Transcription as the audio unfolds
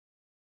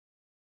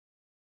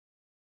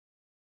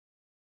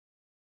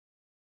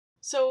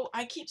So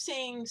I keep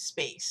saying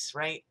space,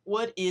 right?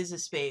 What is a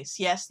space?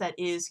 Yes, that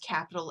is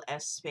capital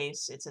S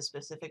space. It's a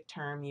specific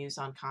term used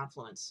on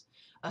Confluence.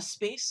 A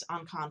space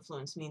on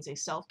Confluence means a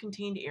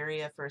self-contained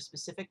area for a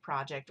specific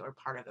project or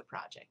part of a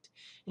project.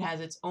 It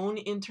has its own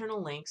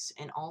internal links,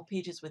 and all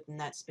pages within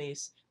that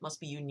space must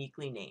be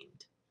uniquely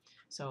named.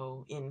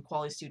 So in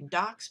Kuali Student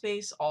Doc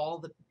space, all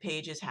the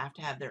pages have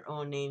to have their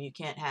own name. You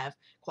can't have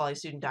Kuali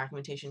Student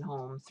Documentation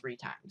Home 3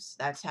 times.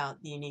 That's how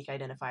the unique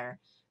identifier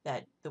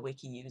that the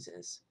wiki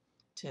uses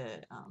to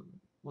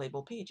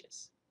label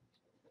pages.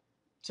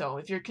 So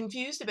if you're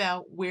confused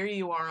about where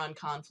you are on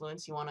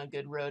Confluence, you want a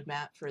good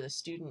roadmap for the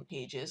student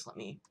pages, let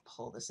me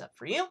pull this up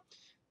for you.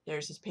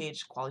 There's this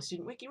page, Kuali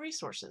Student Wiki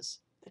Resources,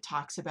 that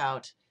talks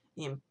about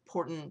the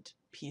important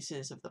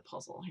pieces of the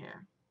puzzle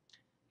here.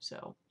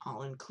 So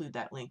I'll include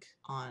that link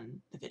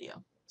on the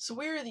video. So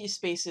where are these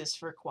spaces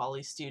for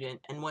Kuali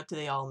Student and what do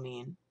they all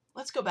mean?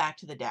 Let's go back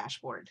to the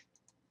dashboard.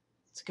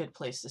 It's a good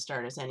place to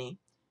start as any.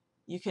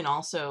 You can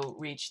also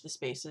reach the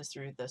spaces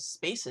through the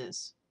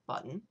Spaces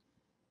button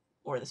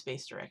or the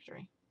Space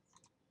directory.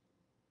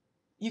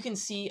 You can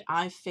see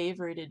I've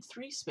favorited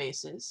 3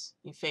 spaces.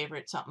 You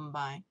favorite something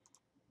by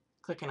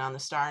clicking on the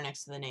star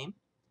next to the name.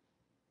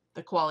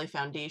 The Kuali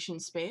Foundation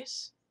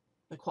space,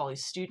 the Kuali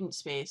Student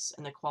space,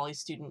 and the Kuali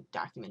Student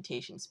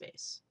Documentation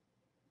space.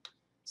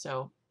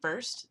 So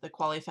first, the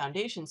Kuali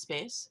Foundation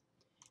space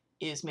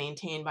is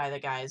maintained by the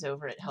guys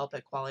over at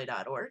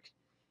help@kuali.org.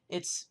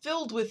 It's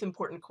filled with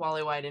important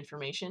Kuali-wide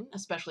information,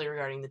 especially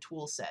regarding the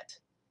tool set.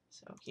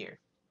 So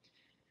here.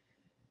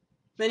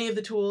 Many of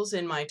the tools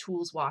in my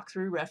tools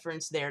walkthrough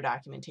reference their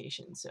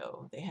documentation,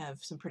 so they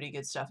have some pretty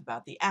good stuff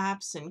about the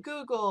apps and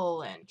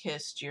Google and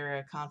KISS,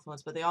 Jira,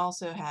 Confluence, but they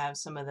also have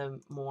some of the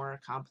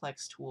more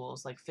complex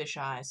tools like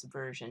Fisheye,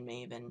 Subversion,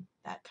 Maven,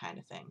 that kind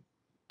of thing.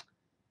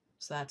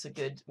 So that's a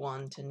good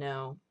one to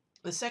know.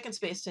 The second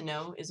space to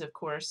know is, of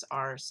course,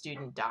 our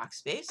student doc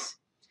space.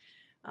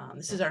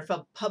 This is our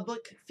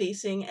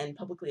public-facing and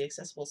publicly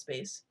accessible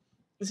space.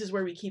 This is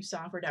where we keep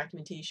software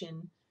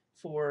documentation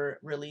for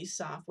release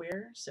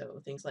software,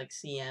 so things like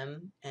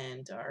CM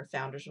and our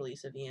founder's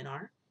release of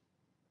ENR.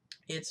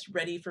 It's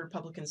ready for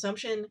public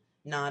consumption,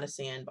 not a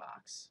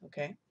sandbox,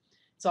 okay?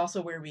 It's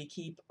also where we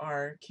keep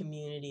our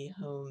community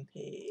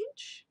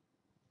homepage.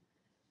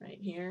 Right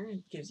here,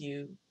 it gives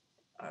you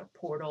a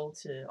portal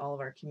to all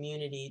of our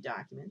community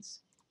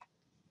documents.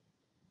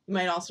 You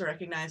might also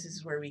recognize this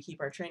is where we keep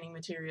our training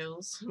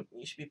materials.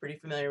 You should be pretty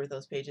familiar with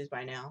those pages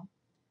by now.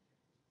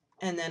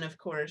 And then, of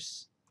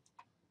course,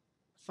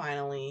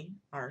 finally,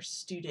 our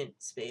student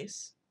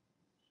space,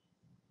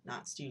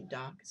 not student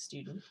doc,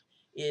 student,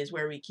 is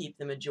where we keep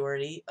the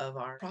majority of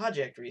our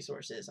project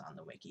resources on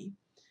the wiki.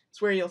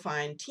 It's where you'll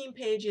find team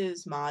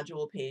pages,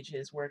 module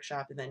pages,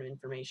 workshop event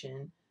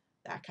information,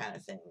 that kind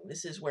of thing.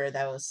 This is where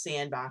those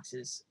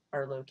sandboxes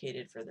are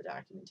located for the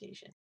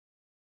documentation.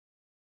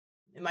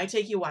 It might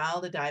take you a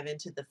while to dive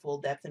into the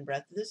full depth and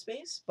breadth of the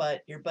space,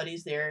 but your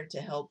buddy's there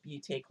to help you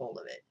take hold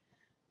of it.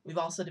 We've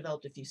also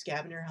developed a few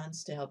scavenger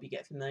hunts to help you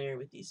get familiar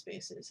with these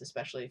spaces,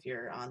 especially if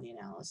you're on the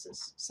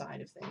analysis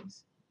side of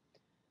things.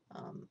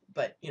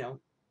 But, you know,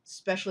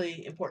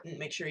 especially important,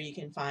 make sure you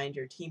can find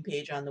your team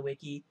page on the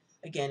wiki.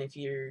 Again, if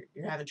you're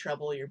having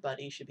trouble, your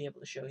buddy should be able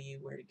to show you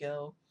where to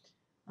go.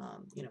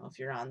 You know, if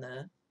you're on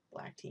the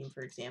black team,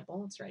 for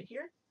example, it's right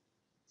here.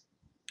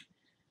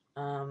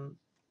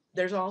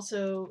 There's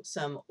also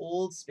some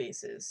old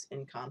spaces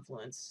in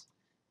Confluence.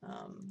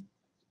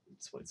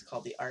 It's what's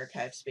called the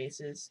archive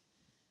spaces.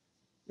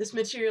 This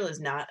material is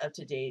not up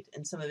to date,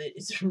 and some of it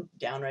is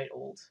downright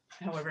old.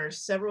 However,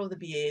 several of the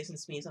BAs and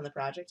SMEs on the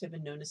project have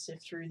been known to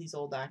sift through these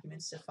old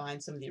documents to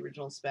find some of the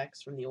original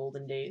specs from the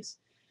olden days.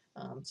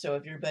 So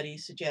if your buddy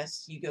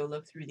suggests you go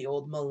look through the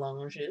old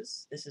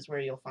melanges, this is where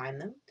you'll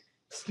find them.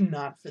 It's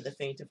not for the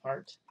faint of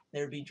heart.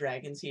 There would be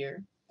dragons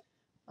here.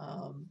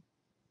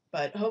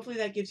 But hopefully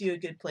that gives you a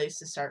good place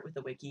to start with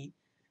the wiki.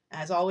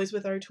 As always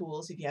with our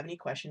tools, if you have any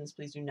questions,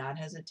 please do not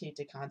hesitate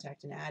to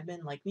contact an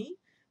admin like me,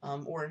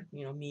 or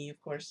me,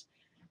 of course.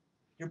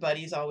 Your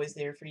buddy's always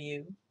there for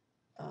you.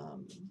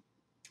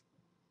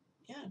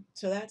 Yeah,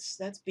 so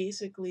that's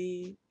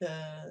basically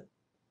the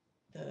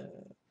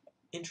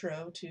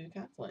intro to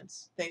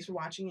Confluence. Thanks for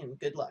watching and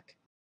good luck.